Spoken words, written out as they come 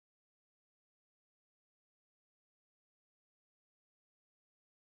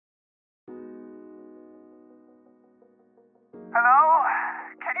Hello?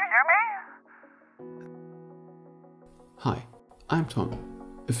 Can you hear me? Hi, I'm Tom.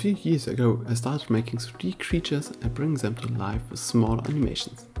 A few years ago I started making 3D creatures and bringing them to life with small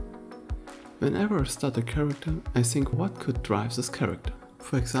animations. Whenever I start a character, I think what could drive this character.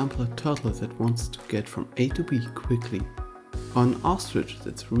 For example, a turtle that wants to get from A to B quickly, or an ostrich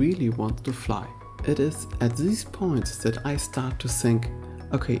that really wants to fly. It is at these points that I start to think,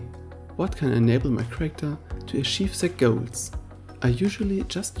 okay, what can enable my character to achieve their goals? I usually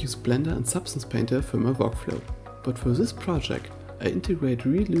just use Blender and Substance Painter for my workflow, but for this project I integrate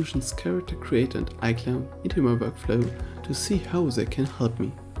Reallusion's Character Creator and iClone into my workflow to see how they can help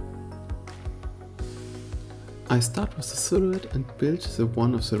me. I start with the silhouette and build the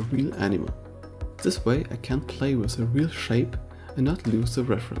one of the real animal. This way I can play with the real shape and not lose the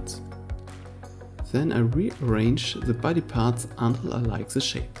reference. Then I rearrange the body parts until I like the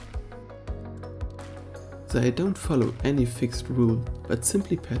shape. So I don't follow any fixed rule, but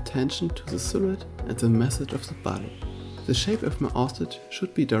simply pay attention to the silhouette and the message of the body. The shape of my ostrich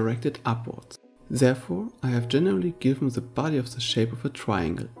should be directed upwards. Therefore, I have generally given the body of the shape of a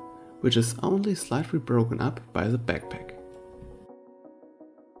triangle, which is only slightly broken up by the backpack.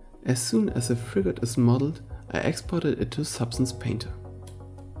 As soon as the frigate is modeled, I exported it to Substance Painter.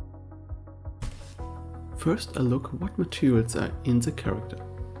 First I look what materials are in the character,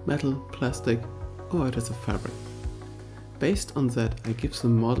 metal, plastic, or it is a fabric. Based on that I give the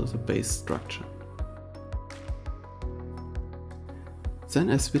model the base structure. Then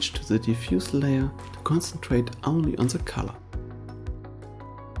I switch to the diffuse layer to concentrate only on the color.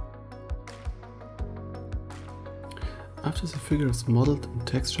 After the figure is modeled and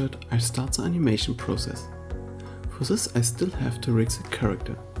textured, I start the animation process. For this I still have to rig the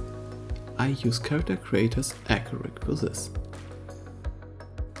character. I use Character Creator's AccuRIG for this.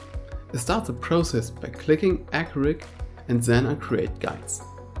 I start the process by clicking AccuRIG and then on Create Guides.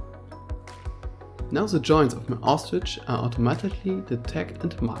 Now the joints of my ostrich are automatically detected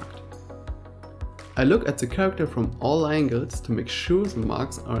and marked. I look at the character from all angles to make sure the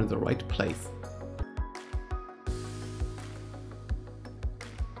marks are in the right place.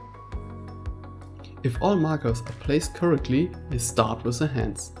 If all markers are placed correctly, I start with the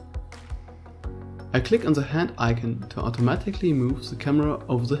hands. I click on the hand icon to automatically move the camera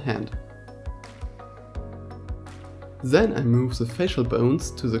over the hand. Then I move the facial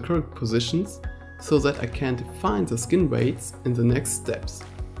bones to the correct positions so that I can define the skin weights in the next steps.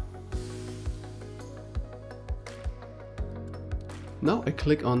 Now I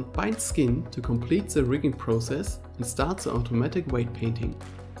click on Bind Skin to complete the rigging process and start the automatic weight painting.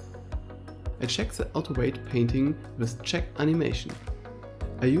 I check the auto weight painting with Check Animation.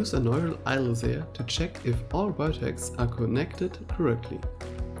 I use a neural idle there to check if all vertex are connected correctly.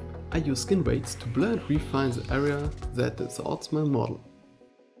 I use skin weights to blur and refine the area that distorts my model.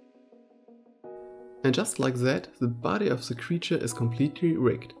 And just like that, the body of the creature is completely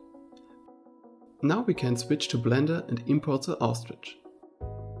rigged. Now we can switch to Blender and import the ostrich.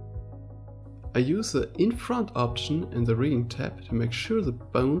 I use the In Front option in the Rigging tab to make sure the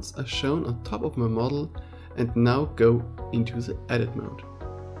bones are shown on top of my model and now go into the Edit mode.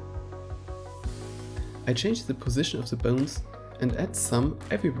 I change the position of the bones and add some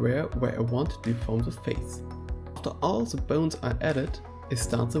everywhere where I want to deform the face. After all the bones are added, I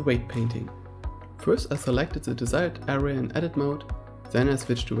start the weight painting. First I selected the desired area in Edit mode, then I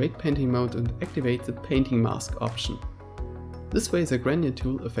switch to weight painting mode and activate the painting mask option. This way the gradient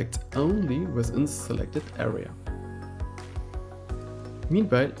tool affects only within the selected area.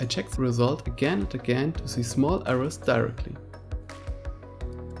 Meanwhile I check the result again and again to see small errors directly.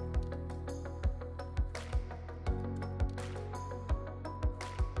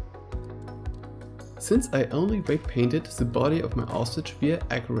 Since I only weight painted the body of my ostrich via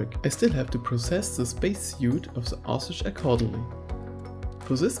AccuRIG, I still have to process the space suit of the ostrich accordingly.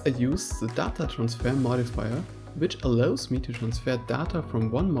 For this I use the data transfer modifier, which allows me to transfer data from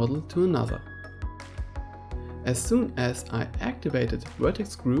one model to another. As soon as I activated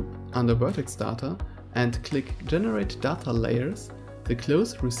Vertex Group under Vertex Data and click Generate Data Layers, the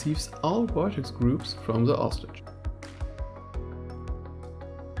clothes receives all vertex groups from the ostrich.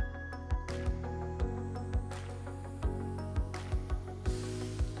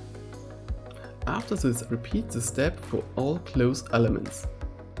 After this, repeat the step for all close elements.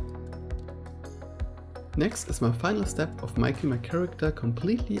 Next is my final step of making my character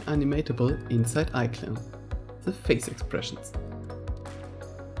completely animatable inside iClone, the face expressions.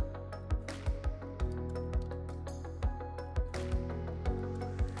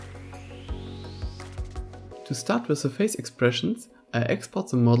 To start with the face expressions, I export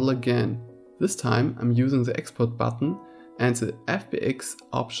the model again. This time I'm using the export button and the FBX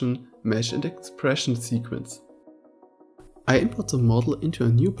option Mesh and Expression sequence. I import the model into a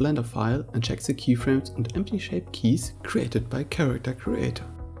new Blender file and check the keyframes and empty shape keys created by Character Creator.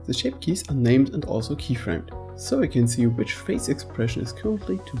 The shape keys are named and also keyframed, so I can see which face expression is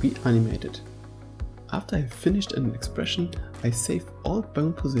currently to be animated. After I have finished an expression, I save all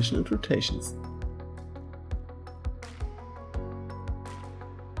bone position and rotations.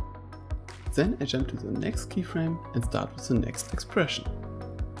 Then I jump to the next keyframe and start with the next expression.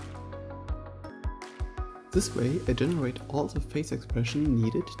 This way I generate all the face expression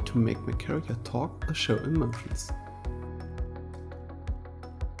needed to make my character talk or show emotions.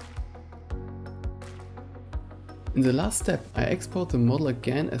 In the last step, I export the model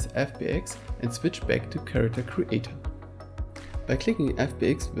again as FBX and switch back to Character Creator. By clicking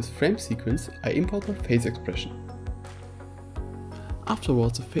FBX with frame sequence, I import my face expression.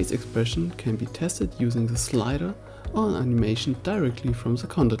 Afterwards, the face expression can be tested using the slider or an animation directly from the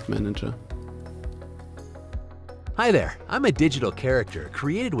content manager. Hi there, I'm a digital character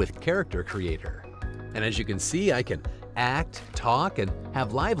created with Character Creator. And as you can see, I can act, talk, and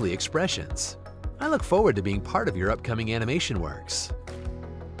have lively expressions. I look forward to being part of your upcoming animation works.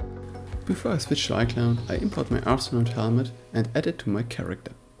 Before I switch to iClone, I import my astronaut helmet and add it to my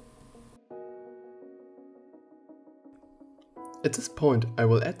character. At this point, I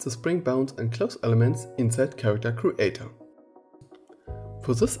will add the spring bones and close elements inside Character Creator.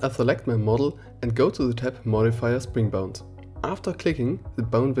 For this, I select my model and go to the tab Modifier Spring Bones. After clicking, the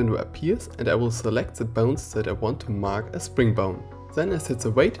bone window appears and I will select the bones that I want to mark as spring bone. Then I set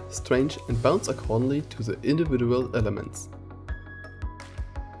the weight, strength and bounce accordingly to the individual elements.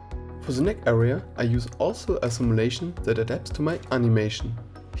 For the neck area, I use also a simulation that adapts to my animation.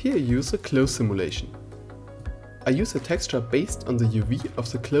 Here I use a close simulation. I use a texture based on the UV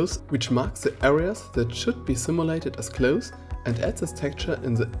of the close, which marks the areas that should be simulated as close, and add this texture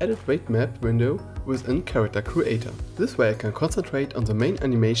in the Edit Weight Map window within Character Creator. This way I can concentrate on the main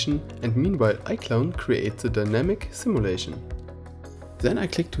animation and meanwhile iClone creates the dynamic simulation. Then I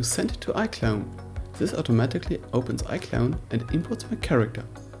click to send it to iClone. This automatically opens iClone and imports my character.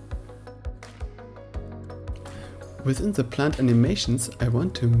 Within the planned animations, I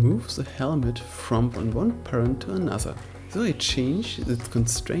want to move the helmet from one parent to another. So I change its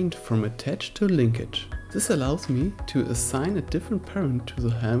constraint from attach to linkage. This allows me to assign a different parent to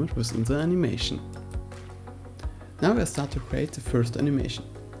the helmet within the animation. Now I start to create the first animation.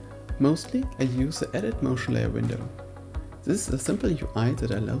 Mostly I use the Edit Motion Layer window. This is a simple UI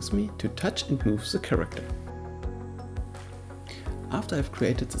that allows me to touch and move the character. After I've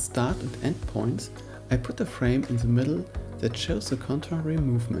created the start and end points, I put a frame in the middle that shows the contrary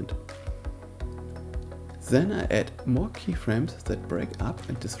movement. Then I add more keyframes that break up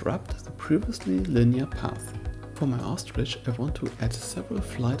and disrupt the previously linear path. For my Ostrich, I want to add several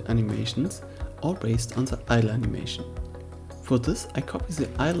flight animations, all based on the idle animation. For this, I copy the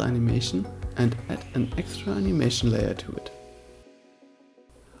idle animation and add an extra animation layer to it.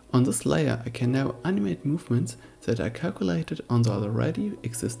 On this layer, I can now animate movements that are calculated on the already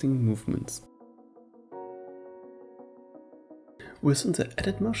existing movements. Within the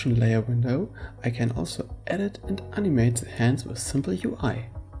Edit Motion Layer window, I can also edit and animate the hands with simple UI.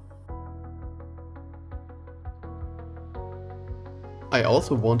 I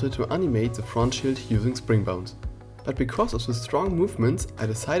also wanted to animate the front shield using spring bones, but because of the strong movements, I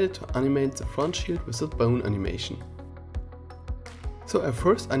decided to animate the front shield with a bone animation. So I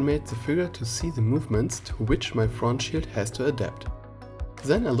first animate the figure to see the movements to which my front shield has to adapt.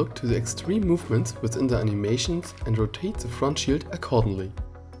 Then I look to the extreme movements within the animations and rotate the front shield accordingly.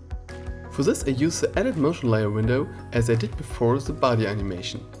 For this I use the Edit Motion Layer window as I did before the body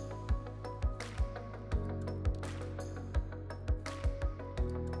animation.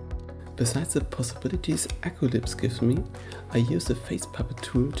 Besides the possibilities AccuLips gives me, I use the Face Puppet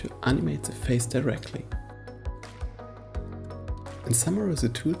tool to animate the face directly. In summary, the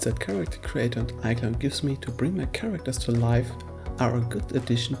tools that Character Creator and iClone gives me to bring my characters to life are a good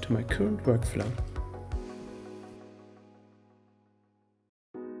addition to my current workflow.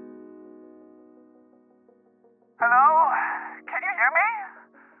 Hello? Can you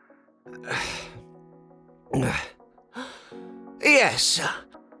hear me? Yes.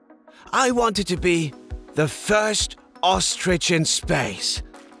 I wanted to be the first ostrich in space.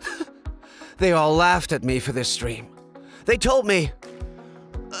 They all laughed at me for this stream. They told me,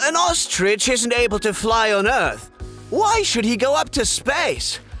 an ostrich isn't able to fly on Earth. Why should he go up to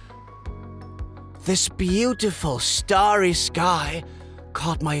space? This beautiful starry sky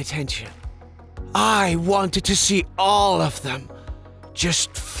caught my attention. I wanted to see all of them,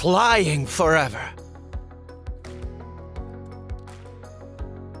 just flying forever.